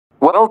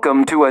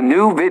Welcome to a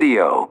new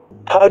video.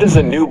 How does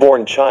a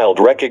newborn child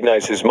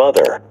recognize his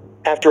mother?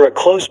 After a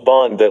close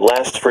bond that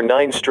lasts for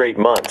 9 straight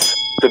months,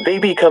 the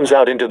baby comes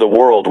out into the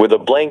world with a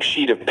blank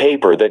sheet of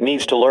paper that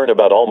needs to learn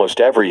about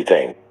almost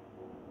everything.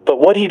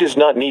 But what he does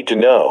not need to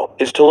know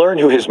is to learn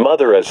who his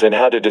mother is and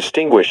how to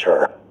distinguish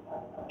her.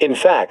 In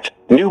fact,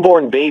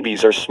 newborn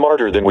babies are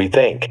smarter than we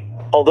think.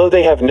 Although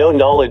they have no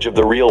knowledge of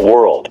the real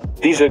world,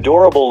 these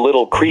adorable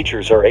little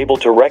creatures are able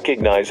to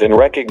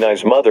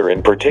recognize mother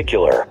in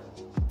particular.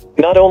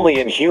 Not only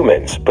in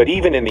humans, but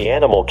even in the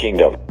animal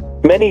kingdom.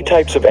 Many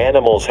types of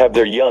animals have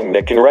their young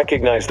that can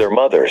recognize their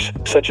mothers,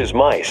 such as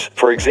mice,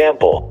 for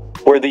example,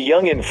 where the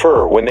young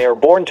infer when they are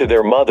born to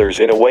their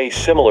mothers in a way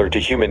similar to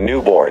human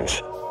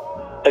newborns.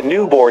 A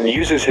newborn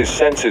uses his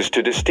senses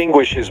to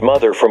distinguish his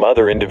mother from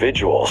other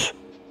individuals.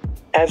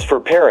 As for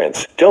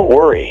parents, don't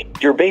worry,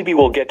 your baby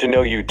will get to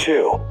know you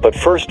too, but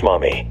first,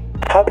 mommy.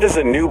 How does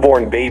a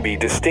newborn baby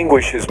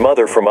distinguish his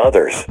mother from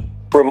others?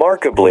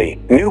 Remarkably,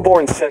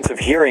 newborns' sense of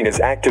hearing is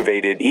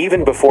activated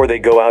even before they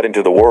go out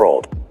into the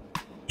world.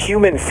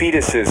 Human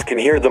fetuses can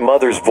hear the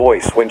mother's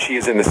voice when she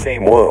is in the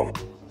same womb.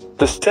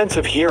 The sense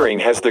of hearing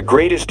has the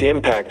greatest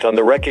impact on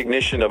the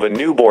recognition of a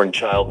newborn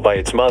child by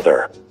its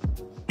mother.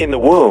 In the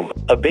womb,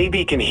 a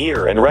baby can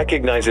hear and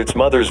recognize its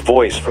mother's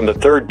voice from the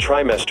 3rd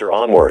trimester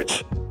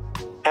onwards.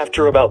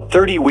 After about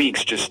 30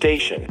 weeks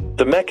gestation,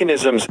 the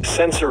mechanisms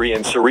sensory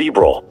and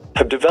cerebral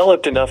have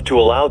developed enough to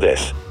allow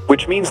this,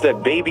 which means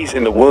that babies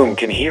in the womb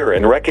can hear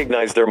and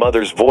recognize their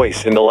mother's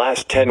voice in the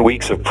last 10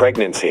 weeks of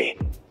pregnancy.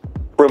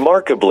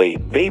 Remarkably,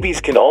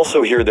 babies can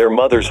also hear their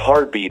mother's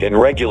heartbeat and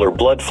regular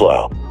blood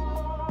flow.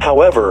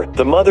 However,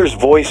 the mother's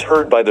voice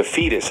heard by the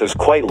fetus is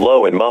quite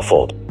low and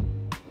muffled.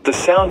 The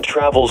sound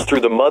travels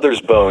through the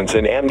mother's bones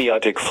and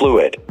amniotic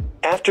fluid.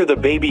 After the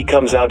baby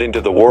comes out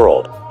into the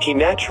world, he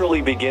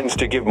naturally begins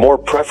to give more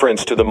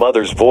preference to the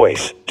mother's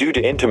voice, due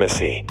to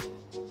intimacy.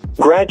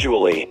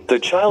 Gradually, the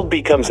child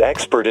becomes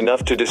expert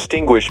enough to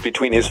distinguish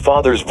between his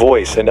father's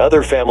voice and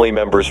other family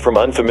members from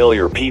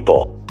unfamiliar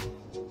people.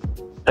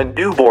 A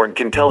newborn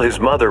can tell his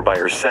mother by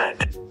her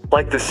scent.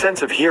 Like the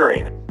sense of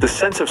hearing, the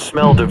sense of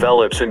smell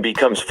develops and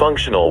becomes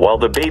functional while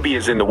the baby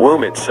is in the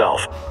womb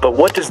itself. But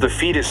what does the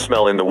fetus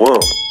smell in the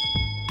womb?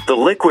 The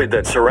liquid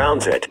that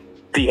surrounds it.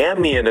 The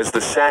amnion is the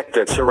sac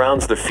that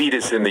surrounds the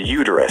fetus in the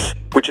uterus,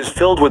 which is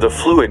filled with a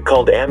fluid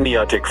called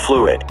amniotic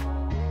fluid.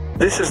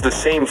 This is the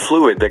same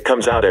fluid that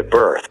comes out at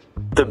birth.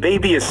 The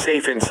baby is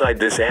safe inside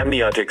this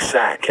amniotic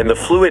sac, and the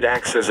fluid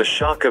acts as a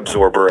shock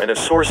absorber and a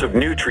source of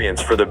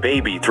nutrients for the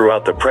baby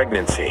throughout the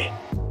pregnancy.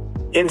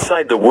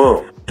 Inside the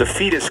womb, the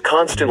fetus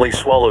constantly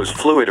swallows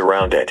fluid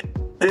around it.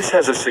 This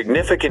has a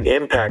significant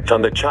impact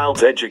on the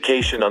child's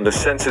education on the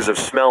senses of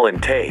smell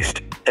and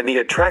taste, and the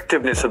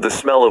attractiveness of the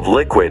smell of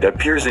liquid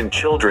appears in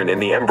children in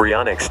the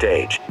embryonic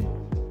stage.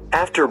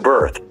 After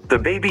birth, the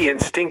baby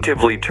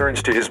instinctively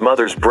turns to his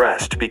mother's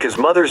breast because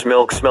mother's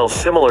milk smells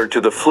similar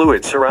to the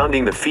fluid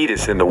surrounding the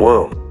fetus in the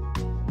womb.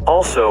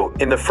 Also,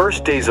 in the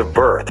first days of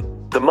birth,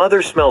 the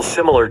mother smells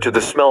similar to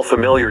the smell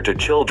familiar to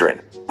children,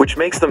 which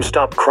makes them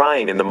stop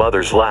crying in the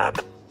mother's lap.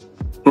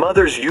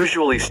 Mothers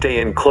usually stay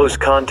in close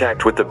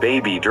contact with the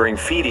baby during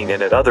feeding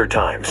and at other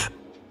times.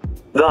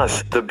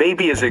 Thus, the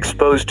baby is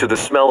exposed to the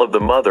smell of the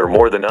mother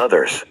more than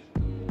others.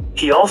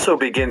 He also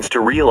begins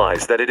to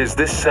realize that it is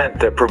this scent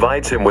that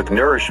provides him with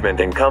nourishment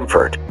and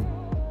comfort.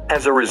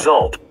 As a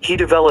result, he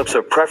develops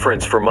a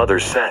preference for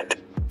mother's scent.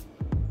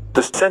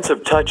 The sense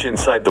of touch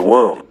inside the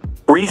womb.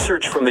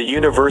 Research from the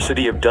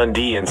University of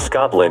Dundee in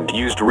Scotland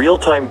used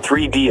real-time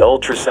 3D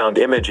ultrasound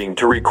imaging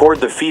to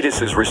record the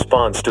fetus's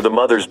response to the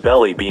mother's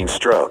belly being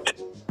stroked.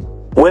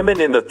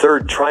 Women in the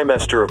 3rd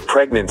trimester of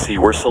pregnancy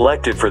were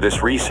selected for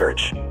this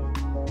research.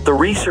 The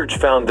research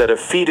found that a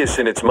fetus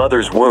in its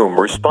mother's womb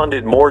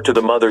responded more to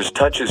the mother's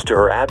touches to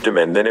her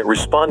abdomen than it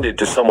responded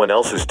to someone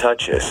else's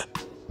touches.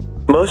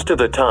 Most of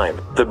the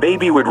time, the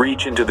baby would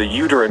reach into the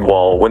uterine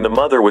wall when the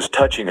mother was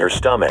touching her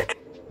stomach.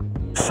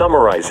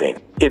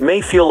 Summarizing, it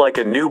may feel like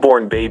a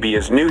newborn baby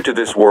is new to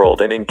this world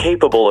and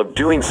incapable of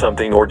doing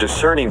something or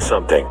discerning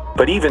something,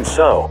 but even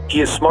so, he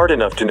is smart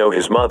enough to know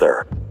his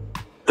mother.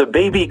 The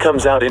baby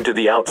comes out into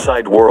the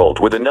outside world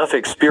with enough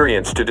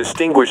experience to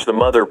distinguish the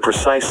mother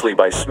precisely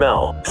by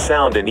smell,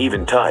 sound, and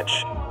even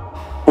touch.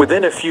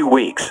 Within a few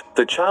weeks,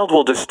 the child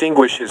will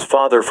distinguish his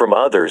father from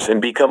others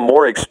and become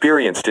more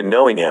experienced in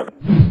knowing him.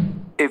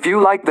 If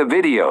you like the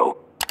video,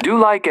 do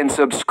like and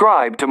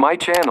subscribe to my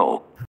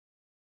channel.